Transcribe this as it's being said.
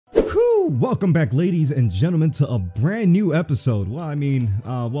Welcome back, ladies and gentlemen, to a brand new episode.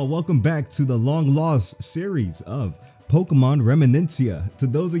 Welcome back to the long lost series of Pokemon Reminiscencia. To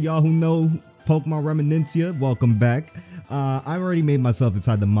those of y'all who know Pokemon Reminiscencia, welcome back. I already made myself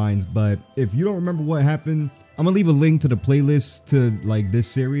inside the mines, but if you don't remember what happened, I'm gonna leave a link to the playlist to this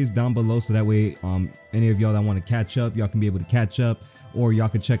series down below, so that way any of y'all that want to catch up, y'all can be able to catch up, or y'all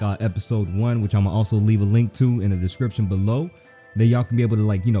can check out episode 1, which I'm gonna also leave a link to in the description below. That y'all can be able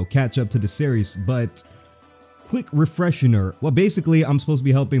to catch up to the series. But quick refresher. Well, basically I'm supposed to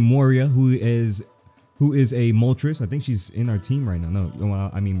be helping Moria, who is a Moltres. I think she's in our team right now. No,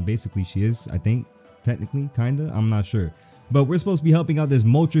 well, I mean basically she is, I think, technically, kinda, I'm not sure. But we're supposed to be helping out this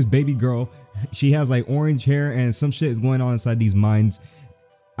Moltres baby girl. She has orange hair and some shit is going on inside these mines.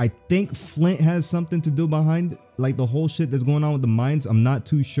 I think Flint has something to do behind the whole shit that's going on with the mines. I'm not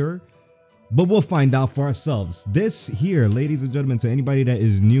too sure, but we'll find out for ourselves. This here, ladies and gentlemen, to anybody that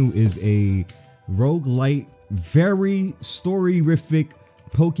is new, is a roguelite, very story-rific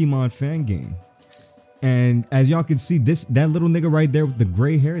Pokemon fan game. And as y'all can see, that little nigga right there with the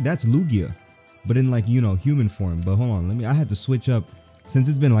gray hair, that's Lugia, but in human form. But hold on, I had to switch up, since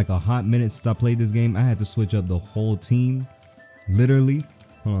it's been a hot minute since I played this game. I had to switch up the whole team, literally.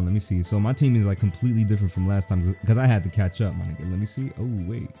 Hold on, let me see. So my team is completely different from last time because I had to catch up, my nigga. Let me see. Oh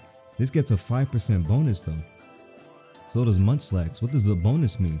wait. This gets a 5% bonus though. So does Munchlax. What does the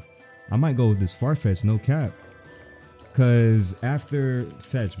bonus mean? I might go with this Farfetch, no cap. Cause after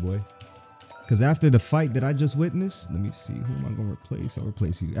the fight that I just witnessed, let me see, who am I gonna replace? I'll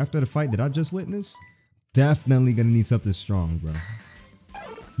replace you. After the fight that I just witnessed, definitely gonna need something strong, bro.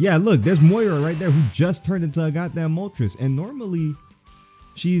 Yeah, look, there's Moira right there who just turned into a goddamn Moltres, and normally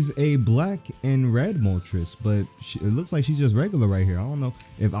she's a black and red Moltres, but it looks like she's just regular right here. I don't know.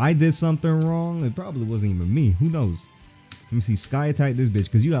 If I did something wrong, it probably wasn't even me. Who knows? Let me see. Sky attack this bitch,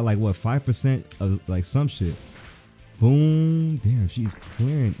 because you got what, 5% of some shit. Boom. Damn, she's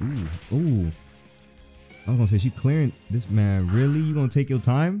clearing. Ooh. I was gonna say she clearing this, man. Really? You gonna take your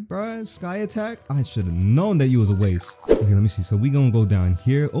time, bruh? Sky attack? I should have known that you was a waste. Okay, let me see. So we gonna go down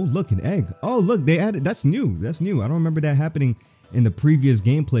here. Oh, look, an egg. Oh, look, they added. That's new. That's new. I don't remember that happening in the previous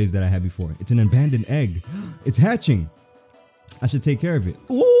gameplays that I had before. It's an abandoned egg. It's hatching. I should take care of it.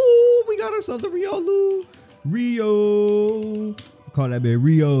 Oh, we got ourselves a Rio. Call that bit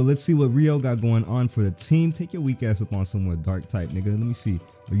Rio. Let's see what Rio got going on for the team. Take your weak ass up on some more dark type, nigga. Let me see.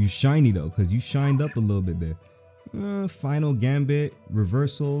 Are you shiny though? Because you shined up a little bit there. Final Gambit.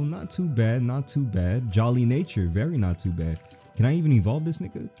 Reversal. Not too bad. Not too bad. Jolly Nature. Very not too bad. Can I even evolve this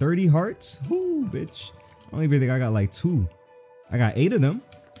nigga? 30 hearts? Whoo, bitch. I don't even think I got 2. I got 8 of them.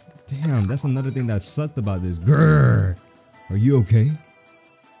 Damn, that's another thing that sucked about this. Grrr. Are you okay?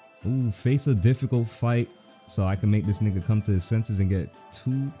 Ooh, face a difficult fight so I can make this nigga come to his senses and get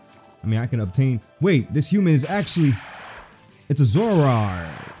 2. I mean, I can obtain. Wait, this human is actually. It's a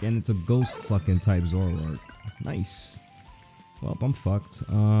Zoroark. And it's a ghost fucking type Zoroark. Nice. Well, I'm fucked.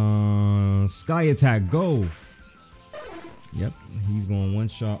 Sky attack, go. Yep, he's going one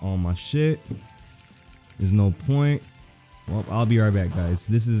shot on my shit. There's no point. Well, I'll be right back, guys.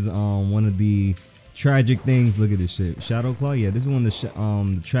 This is one of the tragic things. Look at this shit. Shadow Claw. Yeah, this is one of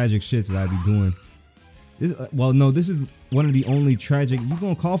the tragic shits that I be doing. This is one of the only tragic. You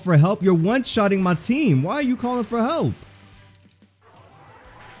gonna call for help? You're one-shotting my team. Why are you calling for help?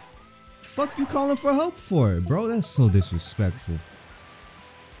 Fuck you calling for help for it, bro? That's so disrespectful.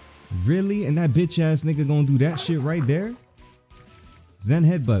 Really? And that bitch ass nigga gonna do that shit right there? Zen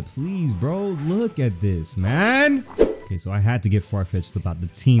Headbutt, please, bro. Look at this, man. Okay, so I had to get Farfetch'd about the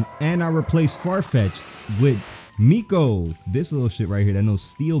team, and I replaced Farfetch with Miko. This little shit right here that knows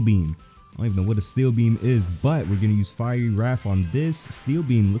Steel Beam. I don't even know what a Steel Beam is, but we're gonna use Fiery Wrath on this. Steel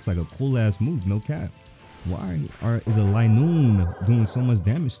Beam looks like a cool ass move, no cap. Why is a Linoon doing so much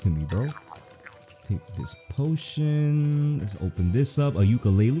damage to me, bro? Take this potion. Let's open this up. A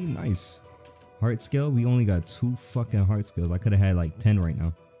ukulele, nice. Heart scale. We only got 2 fucking heart scales. I could have had 10 right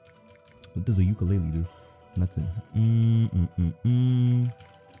now. What does a ukulele do? Nothing.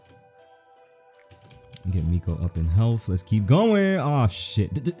 Get Miko up in health. Let's keep going. Oh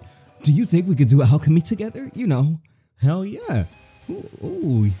shit. Do you think we could do alchemy together? You know. Hell yeah.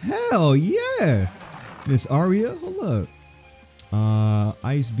 Ooh, hell yeah. Miss Aria, hold up.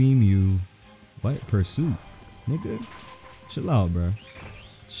 Ice beam you. What? Pursuit. Nigga. Chill out, bro.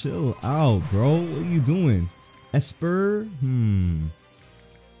 Chill out, bro. What are you doing? Esper?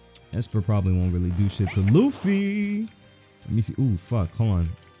 Esper probably won't really do shit to Luffy. Let me see. Ooh, fuck. Hold on.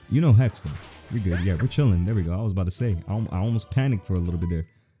 You know Hex, though. You're good. Yeah, we're chilling. There we go. I was about to say. I almost panicked for a little bit there.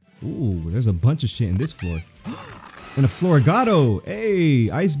 Ooh, there's a bunch of shit in this floor. And a Floragato. Hey,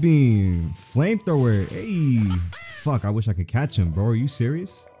 Ice Beam. Flamethrower. Hey. Fuck, I wish I could catch him, bro. Are you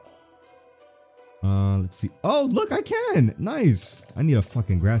serious? Let's see. Oh, look, I can. Nice. I need a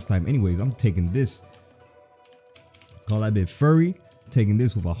fucking grass type. Anyways, I'm taking this. Call that bit furry. Taking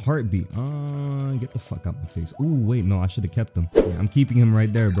this with a heartbeat. Get the fuck out my face. Ooh, wait, no, I should have kept him. Yeah, I'm keeping him right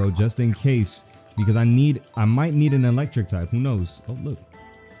there, bro, just in case. Because I might need an electric type. Who knows? Oh, look.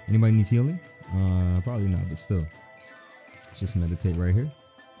 Anybody needs healing? Probably not, but still. Let's just meditate right here.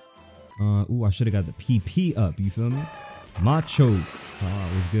 Ooh, I should have got the PP up. You feel me? Machoke. Oh,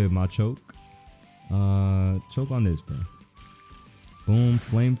 it was good, Machoke. Choke on this, bro. Boom,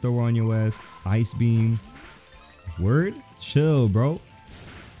 flamethrower on your ass. Ice beam. Word? Chill, bro.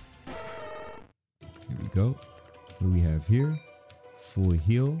 Here we go. What do we have here? Full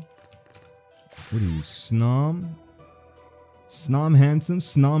heal. What are you? Snom? Snom handsome?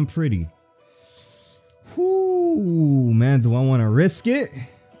 Snom pretty. Whoo, man, do I want to risk it?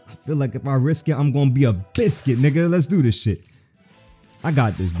 I feel like if I risk it, I'm going to be a biscuit, nigga. Let's do this shit. I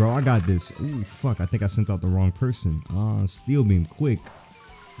got this, bro. I got this. Ooh, fuck. I think I sent out the wrong person. Steel beam, quick.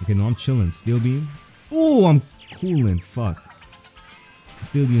 Okay, no, I'm chilling. Steel beam. Ooh, I'm cooling. Fuck.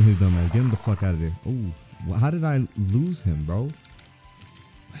 Steel beam his dumb ass. Get him the fuck out of there. Ooh, how did I lose him, bro?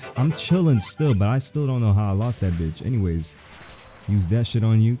 I'm chilling still, but I still don't know how I lost that bitch. Anyways, use that shit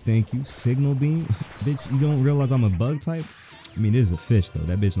on you. Thank you. Signal beam. Bitch, you don't realize I'm a bug type? I mean, it is a fish, though.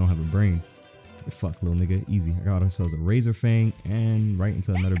 That bitch don't have a brain. Fuck, little nigga. Easy. I got ourselves a Razor Fang and right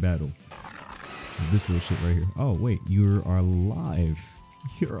into another battle. This little shit right here. Oh, wait. You are alive.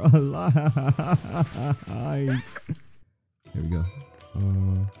 You're alive. There we go.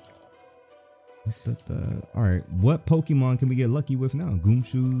 Alright. What Pokemon can we get lucky with now?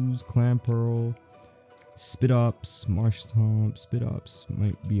 Goomshoes, Clamperl, Spitops, Marshtomp. Spitops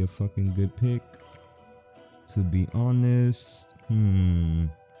might be a fucking good pick. To be honest. Man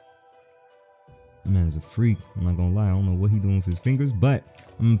is a freak. I'm not gonna lie. I don't know what he doing with his fingers, but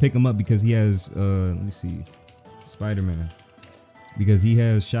I'm gonna pick him up because he has let me see, Spider-Man, because he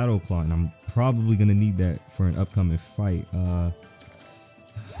has Shadow Claw, and I'm probably gonna need that for an upcoming fight.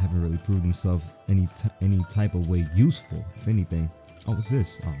 Haven't really proved himself any type of way useful, if anything. Oh, what's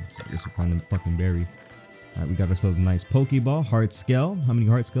this? Oh, it's a random fucking berry. All right, we got ourselves a nice Pokeball. Heart Scale. How many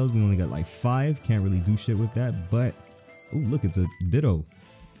Heart Scales? We only got like 5. Can't really do shit with that, but oh, look, it's a Ditto.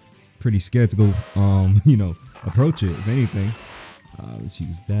 Pretty scared to go, you know, approach it, if anything. Let's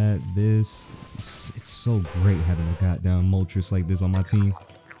use that. This. It's so great having a goddamn Moltres like this on my team.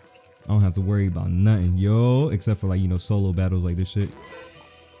 I don't have to worry about nothing, yo, except for, like, you know, solo battles like this shit.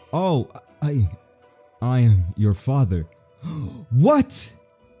 Oh, I am your father. What?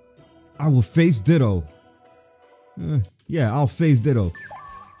 I will face Ditto. Yeah, I'll face Ditto.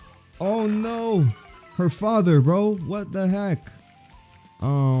 Oh no, her father, bro. What the heck?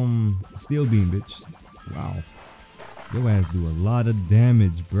 Steel beam, bitch. Wow. Your ass do a lot of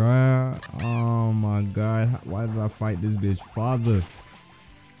damage, bruh. Oh my god. Why did I fight this bitch father?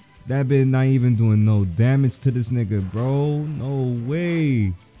 That bitch not even doing no damage to this nigga, bro. No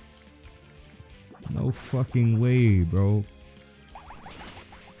way. No fucking way, bro.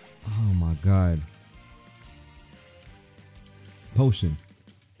 Oh my god. Potion.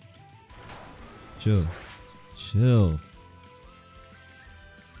 Chill. Chill.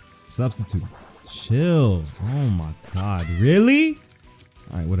 Substitute. Chill. Oh my god. Really?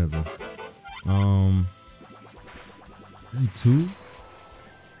 Alright, whatever. You too?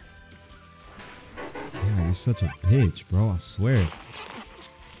 Yeah, you're such a bitch, bro. I swear.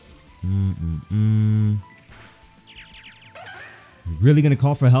 You really gonna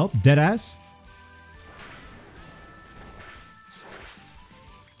call for help? Deadass?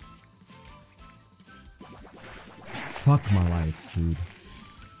 Fuck my life, dude.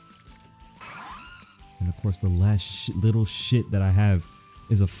 And of course, the last little shit that I have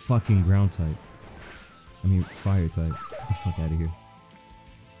is a fucking ground type. I mean, fire type. Get the fuck out of here.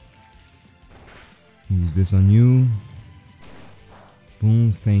 Use this on you. Boom,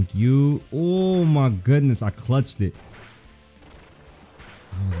 thank you. Oh my goodness, I clutched it.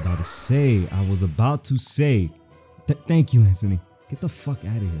 I was about to say. Thank you, Anthony. Get the fuck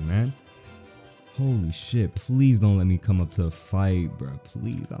out of here, man. Holy shit, please don't let me come up to a fight, bro.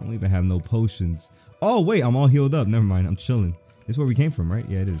 Please, I don't even have no potions. Oh, wait, I'm all healed up. Never mind, I'm chilling. This is where we came from, right?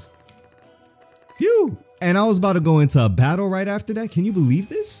 Yeah, it is. Phew. And I was about to go into a battle right after that. Can you believe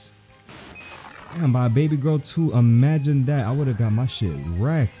this? Damn, by a baby girl too. Imagine that. I would have got my shit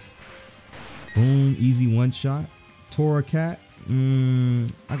wrecked. Boom, easy one shot. Tora cat.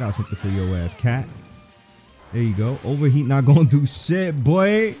 I got something for your ass, cat. There you go. Overheat not gonna do shit,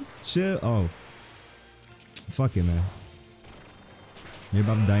 boy. Chill. Oh. Fuck it, man. You're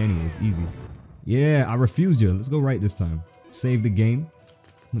about to die anyways. Easy. Yeah, I refused you. Let's go right this time. Save the game.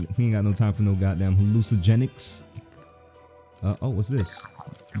 He ain't got no time for no goddamn hallucinogenics. Oh, what's this?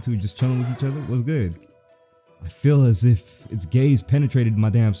 You two just chilling with each other? What's good? I feel as if its gaze penetrated my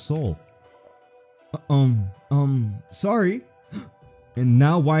damn soul. Sorry. And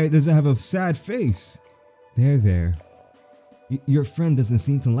now Wyatt doesn't have a sad face. There. Your friend doesn't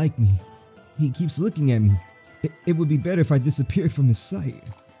seem to like me. He keeps looking at me. It would be better if I disappeared from his sight.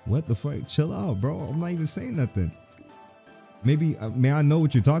 What the fuck? Chill out, bro. I'm not even saying nothing. Maybe, may I know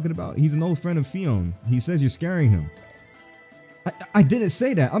what you're talking about? He's an old friend of Fion. He says you're scaring him. I didn't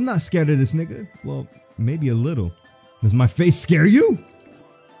say that. I'm not scared of this nigga. Well, maybe a little. Does my face scare you?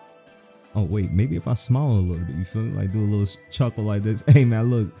 Oh, wait. Maybe if I smile a little bit, you feel me? Like do a little chuckle like this. Hey, man,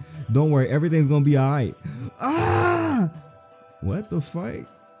 look. Don't worry. Everything's gonna be alright. Ah! What the fuck?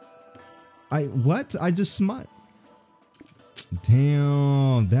 What? I just smiled.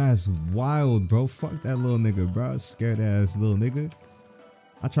 Damn, that's wild, bro. Fuck that little nigga, bro. Scared ass little nigga.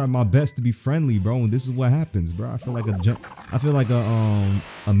 I tried my best to be friendly, bro, and this is what happens, bro. I feel like a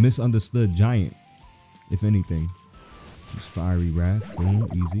misunderstood giant, if anything. Just fiery wrath, boom,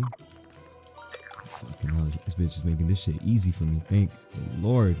 easy. Fucking hell, this bitch is making this shit easy for me. Thank the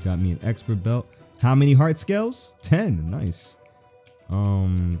Lord. Got me an expert belt. How many heart scales? 10. Nice.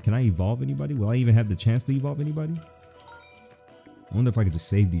 Can I evolve anybody? Will I even have the chance to evolve anybody? I wonder if I could just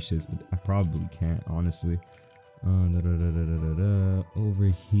save these shits, but I probably can't, honestly.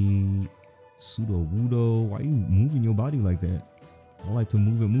 Overheat. Pseudo Wudo. Why you moving your body like that? I like to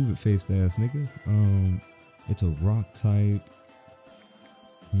move it, face ass nigga. It's a rock type.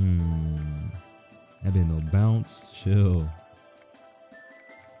 That been no bounce. Chill.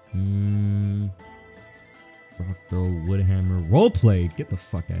 Rock throw, wood hammer, roleplay. Get the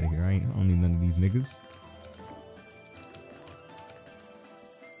fuck out of here. I don't need none of these niggas.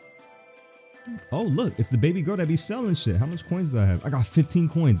 Oh, look, it's the baby girl that be selling shit. How much coins do I have? I got 15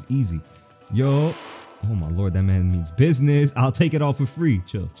 coins. Easy. Yo. Oh my lord, that man means business. I'll take it all for free.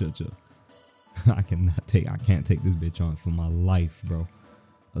 Chill. I can't take this bitch on for my life, bro.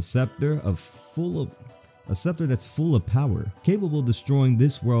 A scepter that's full of power, capable of destroying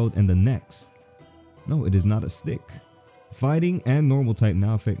this world and the next. No, it is not a stick. Fighting and normal type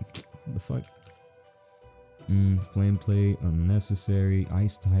now. What the fuck? Flame plate, unnecessary.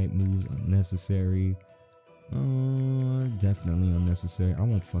 Ice type moves, unnecessary. Definitely unnecessary. I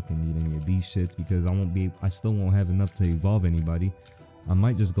won't fucking need any of these shits because I still won't have enough to evolve anybody. I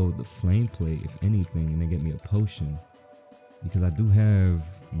might just go with the flame plate if anything and then get me a potion. Because I do have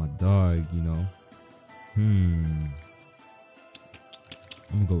my dog, you know. I'm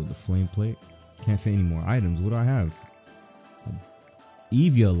gonna go with the flame plate. Can't fit any more items. What do I have?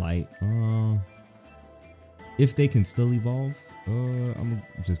 Eviolite. If they can still evolve, I'm gonna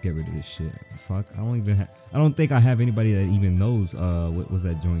just get rid of this shit. Fuck. I don't think I have anybody that even knows what was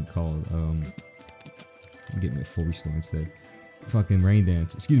that joint called. Get me a full restore instead. Fucking rain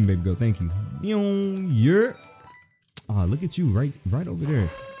dance. Excuse me, baby girl. Thank you. Yeah. Ah, look at you right over there.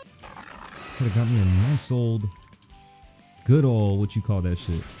 Could have got me a nice old, good old, what you call that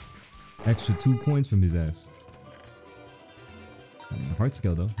shit? Extra 2 coins from his ass. Heart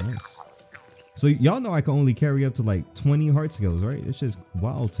scale though, nice. So y'all know I can only carry up to like 20 heart scales, right? This shit's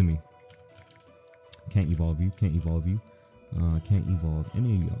wild to me. Can't evolve you. Can't evolve you. Can't evolve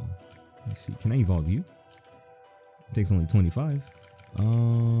any of y'all. Let's see. Can I evolve you? It takes only 25.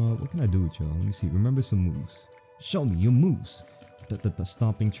 What can I do with y'all? Let me see. Remember some moves. Show me your moves. The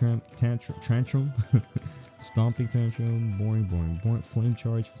stomping tantrum. Stomping tantrum. Boring. Flame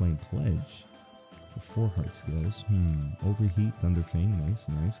charge. Flame pledge. For 4 heart skills. Overheat. Thunder fang. Nice.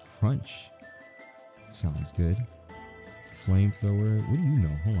 Crunch. Sounds good. Flamethrower. What do you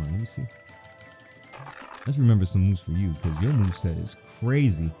know? Hold on. Let me see. Let's remember some moves for you because your moveset is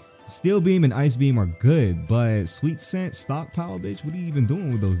crazy. Steel beam and ice beam are good, but sweet scent, stockpile, bitch. What are you even doing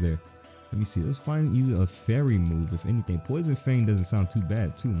with those there? Let me see. Let's find you a fairy move, if anything. Poison Fang doesn't sound too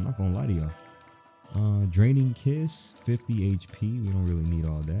bad, too. I'm not gonna lie to y'all. Draining Kiss, 50 HP. We don't really need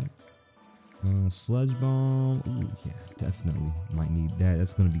all that. Sludge Bomb. Ooh, yeah, definitely might need that.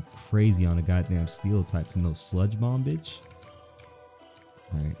 That's gonna be crazy on a goddamn steel type to know Sludge Bomb, bitch.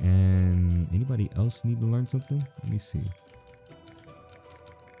 All right, and anybody else need to learn something? Let me see.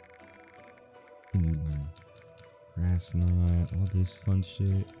 What can you learn? Grass Knot, all this fun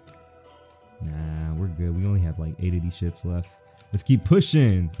shit. Nah, we're good. We only have like 8 of these shits left. Let's keep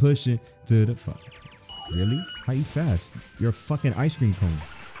pushing to the fuck. Really? How you fast? You're a fucking ice cream cone.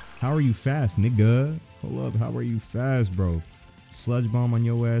 How are you fast, nigga? Hold up. How are you fast, bro? Sludge Bomb on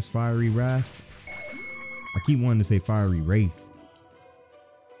your ass, Fiery Wrath. I keep wanting to say Fiery Wraith.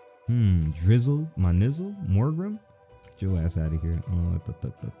 Drizzle, my nizzle, Morgrim. Get your ass out of here.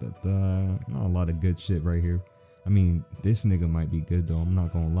 Not a lot of good shit right here. I mean, this nigga might be good though. I'm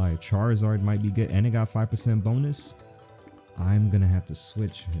not gonna lie. Charizard might be good, and it got 5% bonus. I'm gonna have to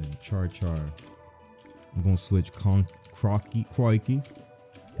switch him. Char. I'm gonna switch Crikey.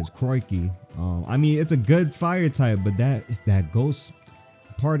 Because Crikey, I mean, it's a good fire type, but that ghost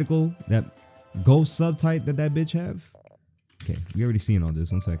particle, that ghost subtype that bitch have. Okay, we already seen all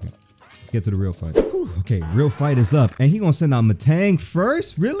this. 1 second. Let's get to the real fight. Whew, okay, real fight is up. And he gonna send out Matang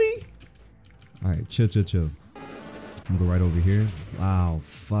first? Really? Alright, chill. I'm gonna go right over here. Wow,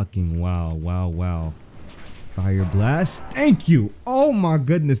 fucking wow. Fire blast. Thank you. Oh my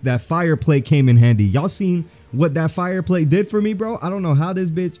goodness, that fire plate came in handy. Y'all seen what that fire plate did for me, bro? I don't know how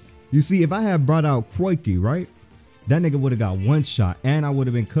this bitch. You see, if I had brought out Crikey, right? That nigga would have got one shot and I would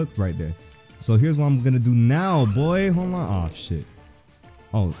have been cooked right there. So here's what I'm gonna do now, boy. Hold on. Oh shit.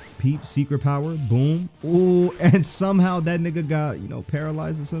 Oh, peep, secret power, boom. Ooh, and somehow that nigga got, you know,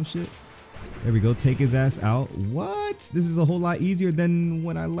 paralyzed or some shit. There we go, take his ass out. What? This is a whole lot easier than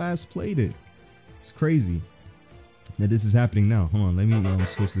when I last played it. It's crazy that this is happening now. Hold on, let me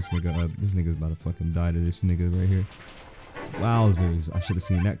switch this nigga up. This nigga's about to fucking die to this nigga right here. Wowzers, I should have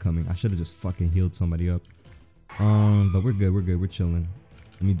seen that coming. I should have just fucking healed somebody up. But we're good, we're chilling.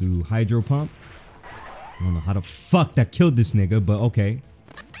 Let me do Hydro Pump. I don't know how the fuck that killed this nigga, but okay.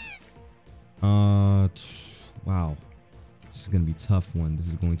 Wow. This is gonna be a tough one. This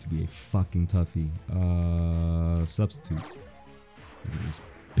is going to be a fucking toughie. Substitute. This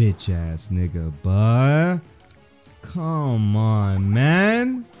bitch ass nigga, but come on,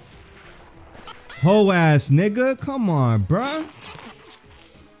 man. Ho ass nigga, come on, bruh.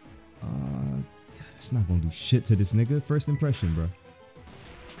 God, that's not gonna do shit to this nigga. First impression, bruh.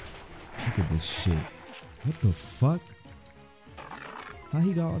 Look at this shit. What the fuck? How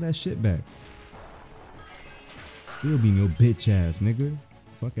he got all that shit back? Still being your bitch ass, nigga.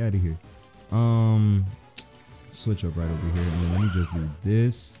 Fuck out of here. Switch up right over here. And then let me just do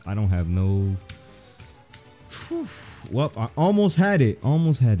this. I don't have no. Whew. Well, I almost had it.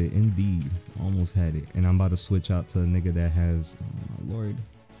 Almost had it. Indeed. Almost had it. And I'm about to switch out to a nigga that has. Oh my lord.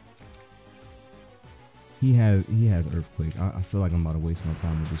 He has Earthquake. I feel like I'm about to waste my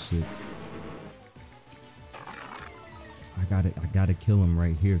time with this shit. I gotta kill him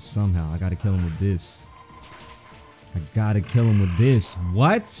right here somehow. I gotta kill him with this. I gotta kill him with this.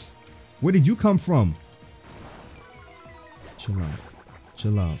 What? Where did you come from? Chill out.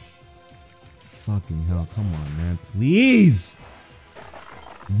 Chill out. Fucking hell. Come on, man. Please.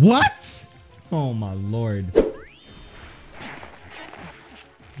 What? Oh my lord.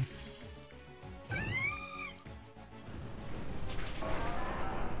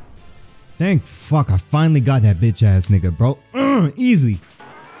 Thank fuck I finally got that bitch ass nigga, bro. Easy.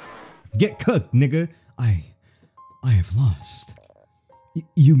 Get cooked, nigga. I have lost.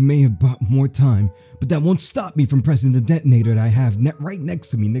 You may have bought more time, but that won't stop me from pressing the detonator that I have right next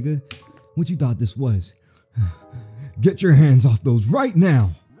to me, nigga. What you thought this was? Get your hands off those right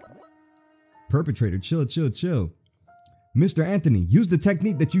now. Perpetrator, chill. Mr. Anthony, use the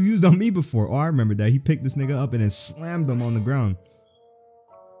technique that you used on me before. Oh, I remember that. He picked this nigga up and then slammed him on the ground.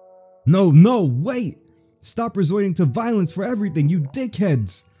 No, wait. Stop resorting to violence for everything, you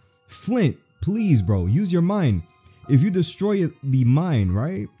dickheads. Flint, please, bro, use your mind. If you destroy the mine,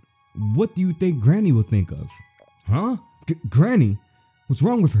 right? What do you think Granny will think of? Huh? Granny? What's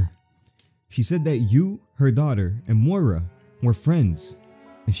wrong with her? She said that you, her daughter, and Moira were friends,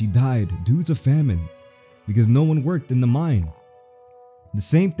 and she died due to famine because no one worked in the mine. The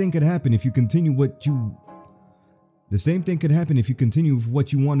same thing could happen if you continue what you... The same thing could happen if you continue with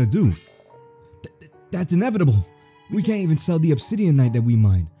what you want to do. That's inevitable. We can't even sell the obsidianite that we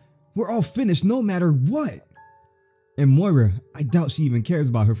mine. We're all finished no matter what. And Moira, I doubt she even cares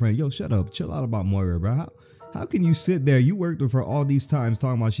about her friend. Yo, shut up. Chill out about Moira, bro. How can you sit there? You worked with her all these times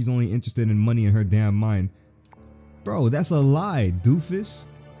talking about she's only interested in money in her damn mind. Bro, that's a lie, doofus.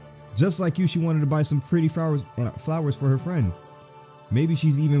 Just like you, she wanted to buy some pretty flowers for her friend. Maybe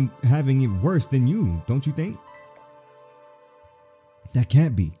she's even having it worse than you, don't you think? That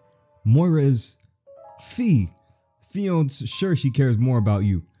can't be. Moira is Fion's sure she cares more about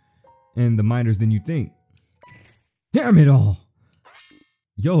you and the miners than you think. Damn it all.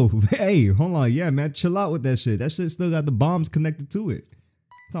 Yo, hey, hold on. Yeah, man, chill out with that shit. That shit still got the bombs connected to it.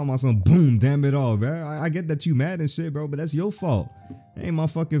 Talking about some boom, damn it all, bro. I get that you mad and shit, bro, but that's your fault. It ain't my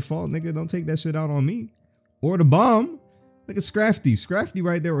fucking fault, nigga. Don't take that shit out on me. Or the bomb. Look at Scrafty. Scrafty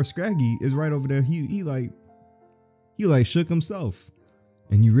right there, or Scraggy is right over there. He like shook himself.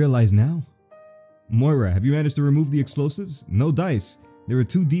 And you realize now, Moira, have you managed to remove the explosives? No dice. They were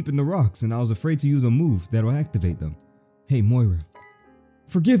too deep in the rocks and I was afraid to use a move that'll activate them. Hey Moira.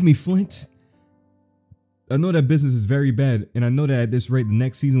 Forgive me, Flint. I know that business is very bad and I know that at this rate the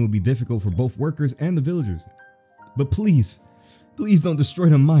next season will be difficult for both workers and the villagers. But please don't destroy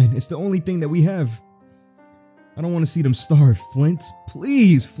the mine. It's the only thing that we have. I don't want to see them starve, Flint.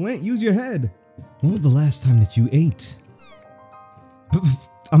 Please, Flint, use your head. When was the last time that you ate?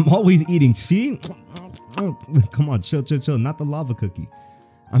 I'm always eating, see? Come on, chill. Not the lava cookie.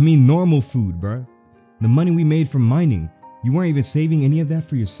 I mean normal food, bruh. The money we made from mining. You weren't even saving any of that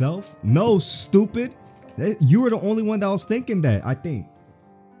for yourself? No, stupid. You were the only one that was thinking that, I think.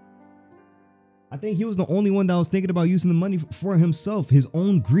 I think he was the only one that was thinking about using the money for himself, his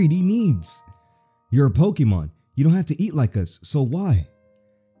own greedy needs. You're a Pokemon. You don't have to eat like us, so why?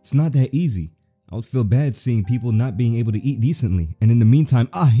 It's not that easy. I would feel bad seeing people not being able to eat decently, and in the meantime,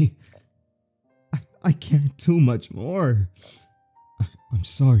 I can't do much more. I'm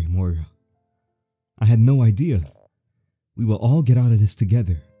sorry, Moira. I had no idea. We will all get out of this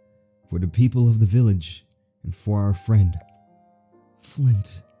together, for the people of the village, and for our friend,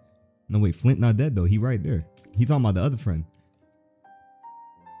 Flint. No wait, Flint not dead though, he right there. He talking about the other friend.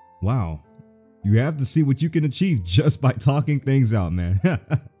 Wow. You have to see what you can achieve just by talking things out, man.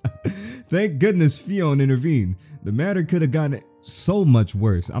 Thank goodness Fion intervened. The matter could have gotten so much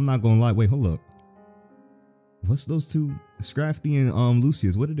worse. I'm not gonna lie. Wait, hold up. What's those two? Scrafty and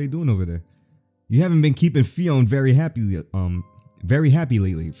Lucius. What are they doing over there? You haven't been keeping Fion very happy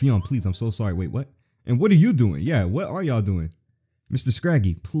lately. Fion, please, I'm so sorry. Wait, what? And what are you doing? Yeah, what are y'all doing? Mr.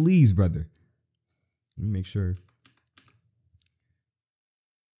 Scraggy, please, brother. Let me make sure.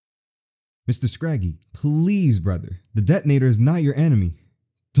 Mr. Scraggy, please, brother. The detonator is not your enemy.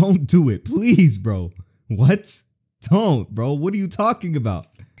 Don't do it, please, bro. What? Don't, bro. What are you talking about?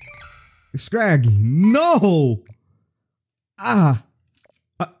 Scraggy, no!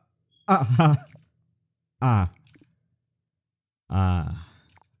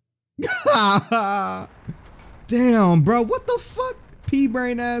 Damn, bro. What the fuck?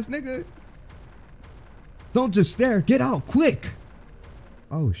 Pea-brain ass nigga. Don't just stare. Get out, quick.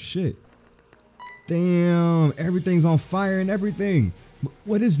 Oh, shit. Damn, everything's on fire and everything.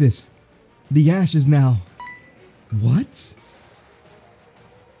 What is this? The ashes now. What?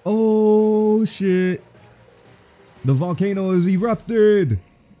 Oh, shit. The volcano is erupted.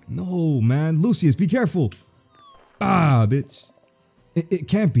 No, man. Lucius, be careful. Ah, bitch. It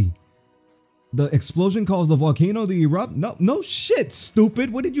can't be. The explosion caused the volcano to erupt? No shit,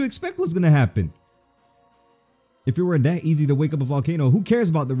 stupid. What did you expect was gonna happen? If it were that easy to wake up a volcano, who cares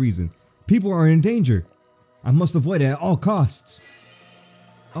about the reason? People are in danger. I must avoid it at all costs.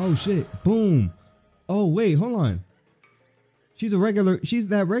 Oh shit, boom. Oh wait, hold on. She's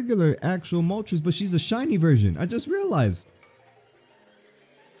that regular actual Moltres, but she's a shiny version. I just realized.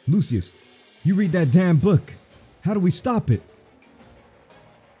 Lucius, you read that damn book. How do we stop it?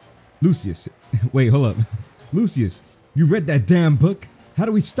 Lucius, wait, hold up. Lucius, you read that damn book? How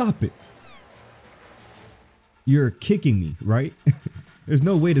do we stop it? You're kicking me, right? There's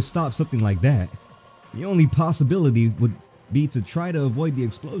no way to stop something like that. The only possibility would be to try to avoid the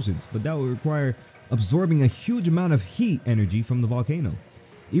explosions, but that would require absorbing a huge amount of heat energy from the volcano.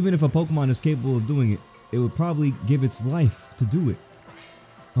 Even if a Pokemon is capable of doing it, it would probably give its life to do it.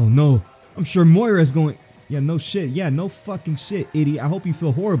 Oh no, I'm sure Moira is going... Yeah, no shit. Yeah, no fucking shit, idiot. I hope you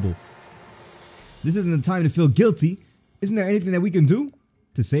feel horrible. This isn't the time to feel guilty. Isn't there anything that we can do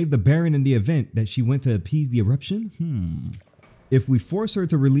to save the Baron in the event that she went to appease the eruption? If we force her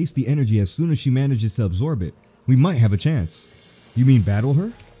to release the energy as soon as she manages to absorb it, we might have a chance. You mean battle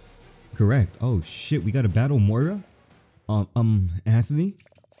her? Correct. Oh shit, we gotta battle Moira? Anthony?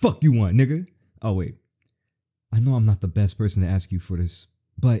 Fuck you want, nigga? Oh wait. I know I'm not the best person to ask you for this,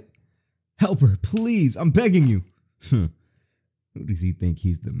 but help her, please. I'm begging you. Who does he think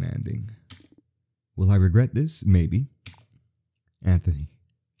he's demanding? Will I regret this? Maybe. Anthony.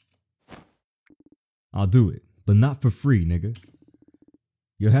 I'll do it, but not for free, nigga.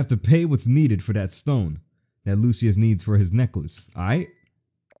 You'll have to pay what's needed for that stone that Lucius needs for his necklace, alright?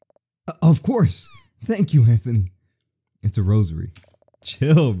 Of course. Thank you, Anthony. It's a rosary.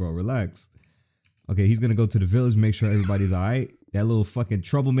 Chill, bro. Relax. Okay, he's gonna go to the village, make sure everybody's alright. That little fucking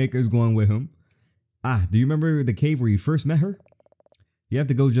troublemaker is going with him. Ah, do you remember the cave where you first met her? You have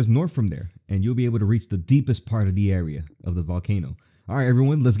to go just north from there, and you'll be able to reach the deepest part of the area of the volcano. Alright,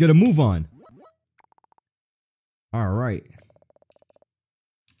 everyone, let's get a move on. Alright.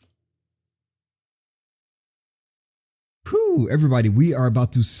 Whew, everybody, we are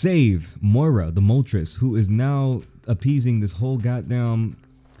about to save Moira, the Moltres, who is now appeasing this whole goddamn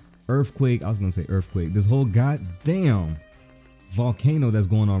earthquake. I was gonna say earthquake. This whole goddamn volcano that's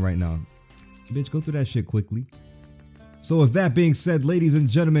going on right now. Bitch, go through that shit quickly. So with that being said, ladies and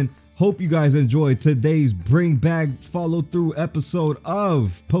gentlemen, hope you guys enjoyed today's bring back follow through episode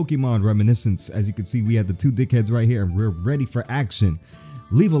of Pokemon Reminiscence. As you can see, we had the two dickheads right here and we're ready for action.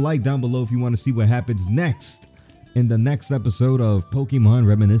 Leave a like down below if you want to see what happens next in the next episode of Pokemon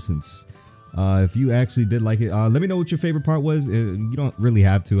Reminiscence. If you actually did like it, let me know what your favorite part was. You don't really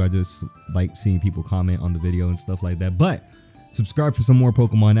have to. I just like seeing people comment on the video and stuff like that. But subscribe for some more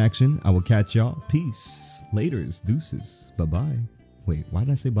Pokemon action. I will catch y'all. Peace. Laters. Deuces. Bye-bye. Wait, why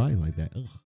did I say bye like that? Ugh.